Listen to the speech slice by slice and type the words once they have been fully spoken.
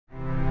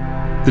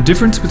The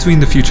difference between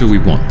the future we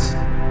want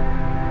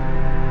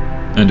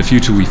and a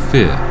future we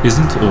fear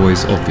isn't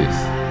always obvious.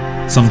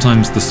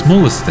 Sometimes the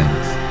smallest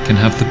things can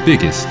have the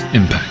biggest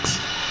impacts.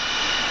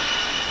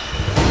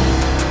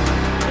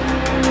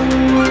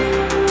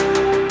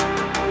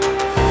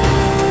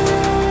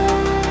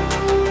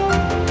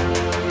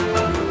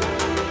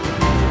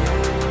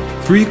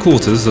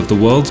 Three-quarters of the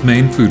world's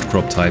main food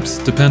crop types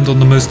depend on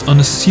the most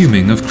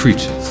unassuming of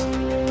creatures: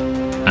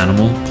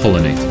 animal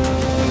pollinators.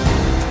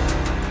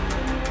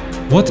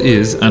 What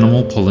is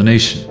animal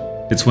pollination?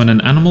 It's when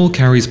an animal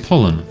carries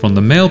pollen from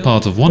the male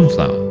part of one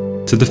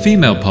flower to the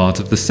female part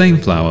of the same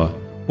flower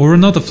or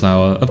another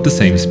flower of the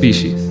same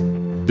species.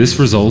 This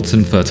results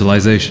in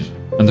fertilization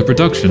and the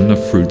production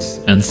of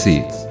fruits and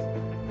seeds.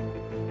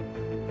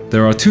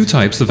 There are two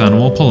types of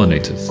animal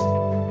pollinators: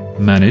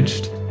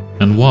 managed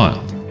and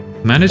wild.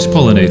 Managed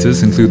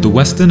pollinators include the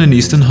western and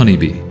eastern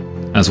honeybee,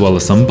 as well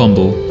as some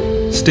bumble,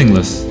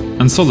 stingless,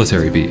 and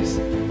solitary bees.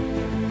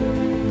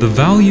 The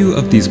value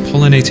of these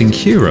pollinating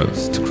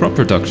heroes to crop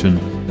production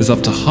is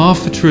up to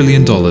 $500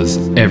 billion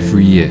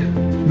every year.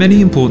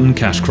 Many important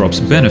cash crops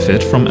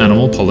benefit from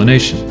animal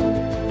pollination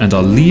and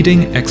are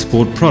leading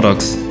export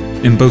products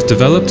in both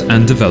developed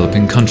and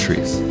developing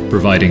countries,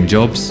 providing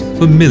jobs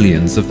for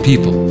millions of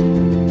people.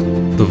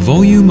 The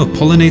volume of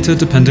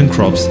pollinator-dependent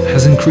crops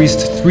has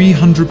increased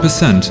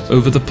 300%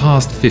 over the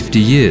past 50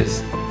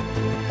 years.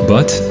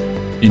 But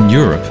in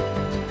Europe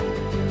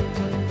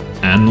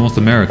and North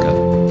America,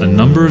 a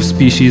number of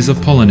species of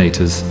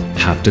pollinators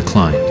have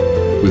declined,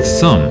 with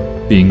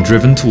some being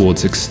driven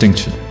towards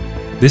extinction.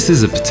 This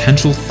is a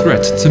potential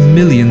threat to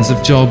millions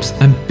of jobs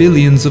and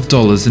billions of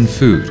dollars in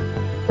food.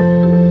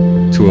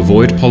 To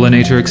avoid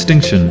pollinator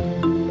extinction,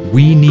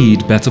 we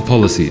need better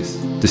policies,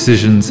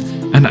 decisions,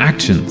 and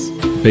actions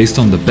based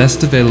on the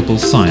best available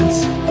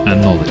science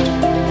and knowledge.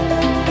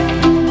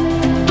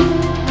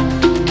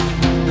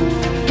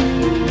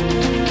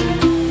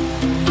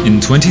 In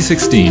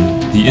 2016,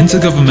 the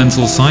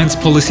Intergovernmental Science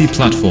Policy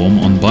Platform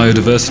on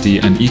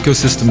Biodiversity and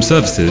Ecosystem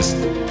Services,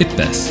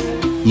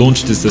 IPBES,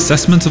 launched its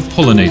assessment of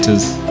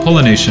pollinators,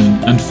 pollination,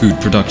 and food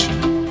production,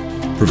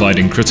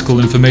 providing critical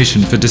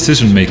information for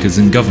decision makers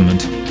in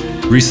government,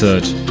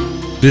 research,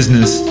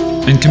 business,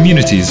 and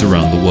communities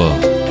around the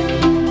world.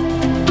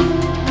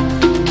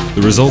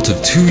 The result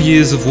of 2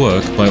 years of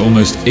work by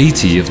almost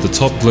 80 of the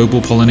top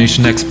global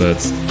pollination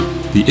experts,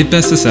 the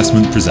IPBES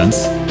assessment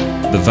presents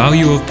the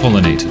value of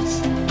pollinators,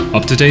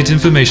 up-to-date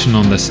information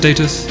on their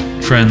status,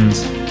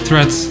 trends,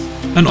 threats,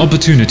 and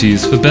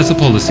opportunities for better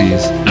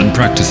policies and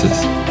practices.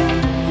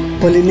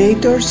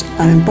 Pollinators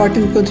are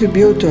important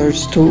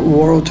contributors to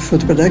world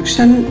food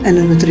production and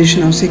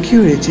nutritional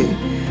security.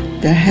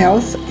 Their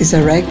health is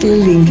directly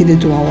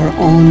linked to our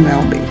own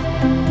well-being.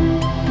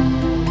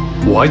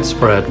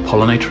 Widespread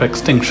pollinator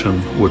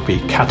extinction would be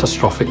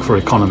catastrophic for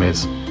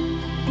economies,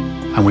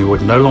 and we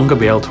would no longer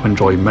be able to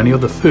enjoy many of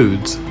the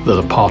foods that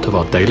are part of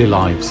our daily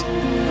lives.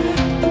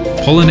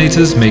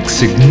 Pollinators make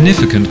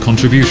significant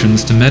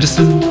contributions to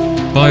medicine,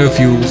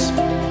 biofuels,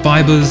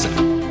 fibers,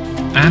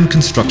 and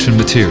construction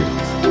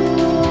materials.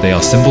 They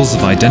are symbols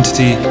of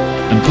identity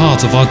and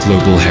part of our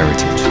global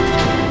heritage.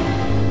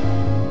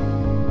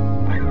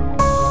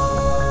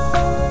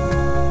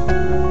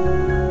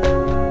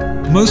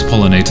 Most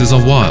pollinators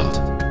are wild,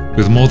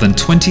 with more than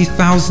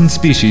 20,000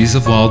 species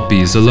of wild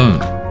bees alone.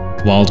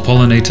 Wild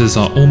pollinators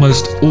are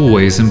almost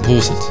always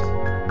important,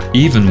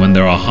 even when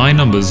there are high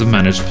numbers of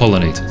managed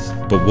pollinators.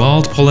 But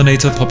wild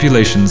pollinator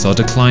populations are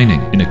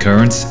declining in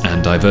occurrence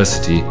and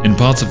diversity in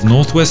parts of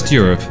Northwest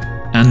Europe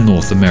and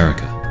North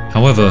America.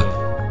 However,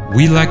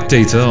 we lack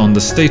data on the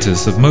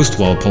status of most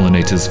wild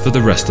pollinators for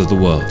the rest of the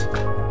world.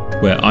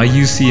 Where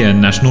IUCN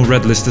National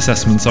Red List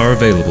assessments are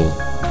available,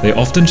 they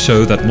often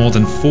show that more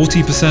than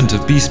 40%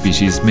 of bee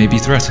species may be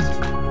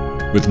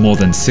threatened, with more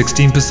than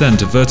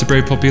 16% of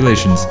vertebrate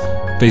populations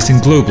facing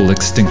global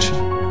extinction.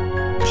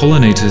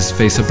 Pollinators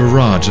face a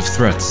barrage of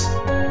threats.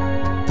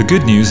 The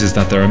good news is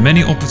that there are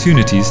many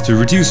opportunities to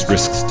reduce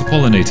risks to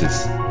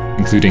pollinators,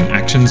 including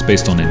actions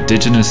based on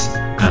indigenous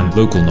and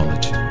local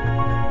knowledge.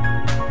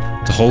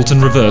 To halt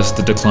and reverse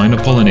the decline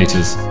of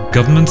pollinators,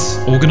 governments,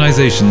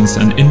 organizations,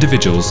 and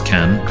individuals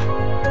can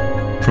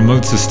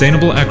promote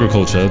sustainable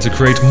agriculture to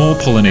create more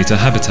pollinator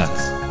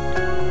habitats,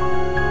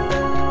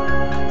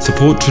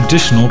 support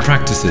traditional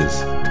practices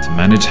to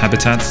manage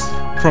habitats,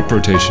 crop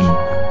rotation,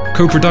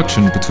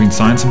 co-production between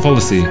science and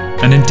policy,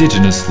 and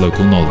indigenous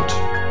local knowledge.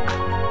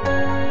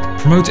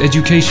 Promote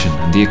education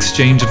and the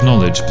exchange of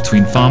knowledge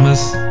between farmers,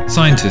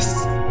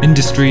 scientists,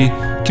 industry,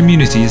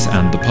 communities,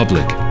 and the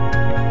public.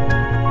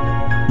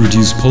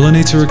 Reduce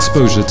pollinator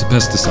exposure to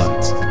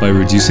pesticides by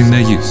reducing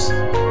their use,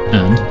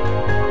 and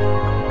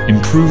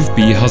improve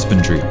bee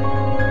husbandry,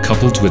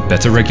 coupled with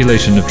better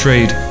regulation of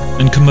trade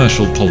and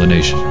commercial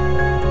pollination.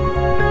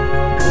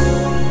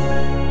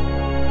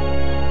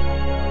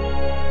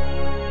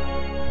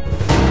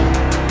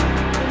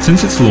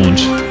 Since its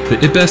launch, the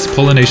IPBES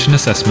pollination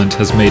assessment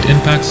has made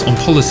impacts on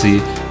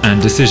policy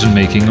and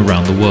decision-making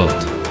around the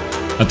world.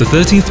 At the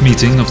 13th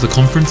meeting of the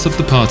Conference of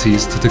the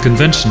Parties to the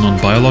Convention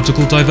on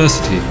Biological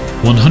Diversity,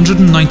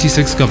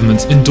 196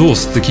 governments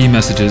endorsed the key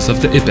messages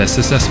of the IPBES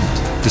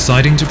assessment,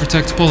 deciding to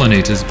protect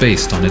pollinators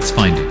based on its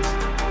findings.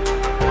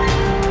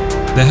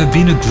 There have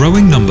been a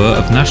growing number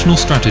of national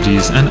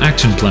strategies and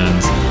action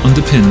plans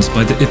underpinned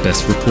by the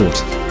IPBES report,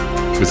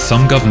 with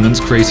some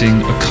governments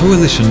creating a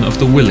coalition of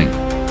the willing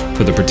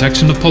for the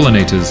protection of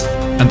pollinators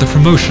and the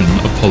promotion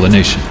of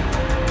pollination.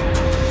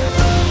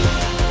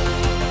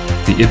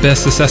 The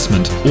IPBES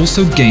assessment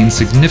also gained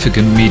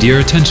significant media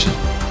attention.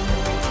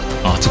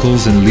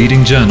 Articles in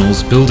leading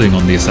journals building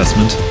on the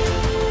assessment,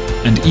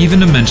 and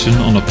even a mention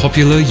on a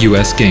popular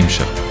US game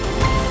show.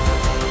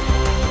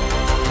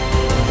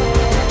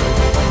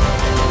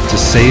 To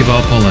save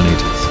our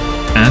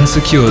pollinators and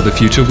secure the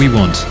future we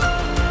want,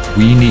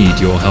 we need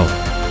your help.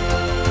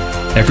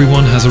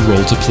 Everyone has a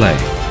role to play,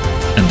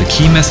 and the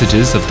key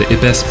messages of the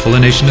IPBES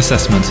pollination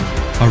assessment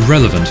are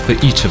relevant for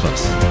each of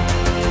us.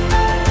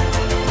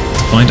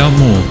 To find out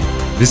more,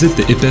 visit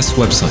the IPBES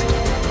website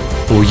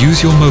or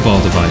use your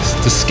mobile device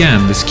to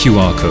scan this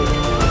QR code.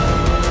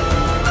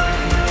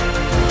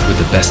 With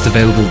the best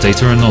available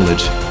data and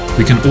knowledge,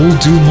 we can all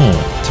do more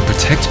to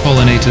protect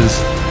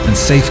pollinators and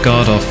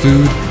safeguard our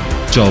food,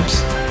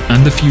 jobs,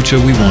 and the future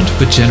we want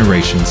for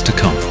generations to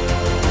come.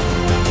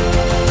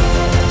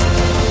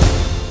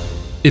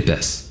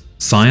 IPBES,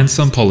 Science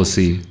and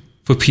Policy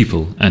for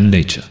People and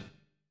Nature.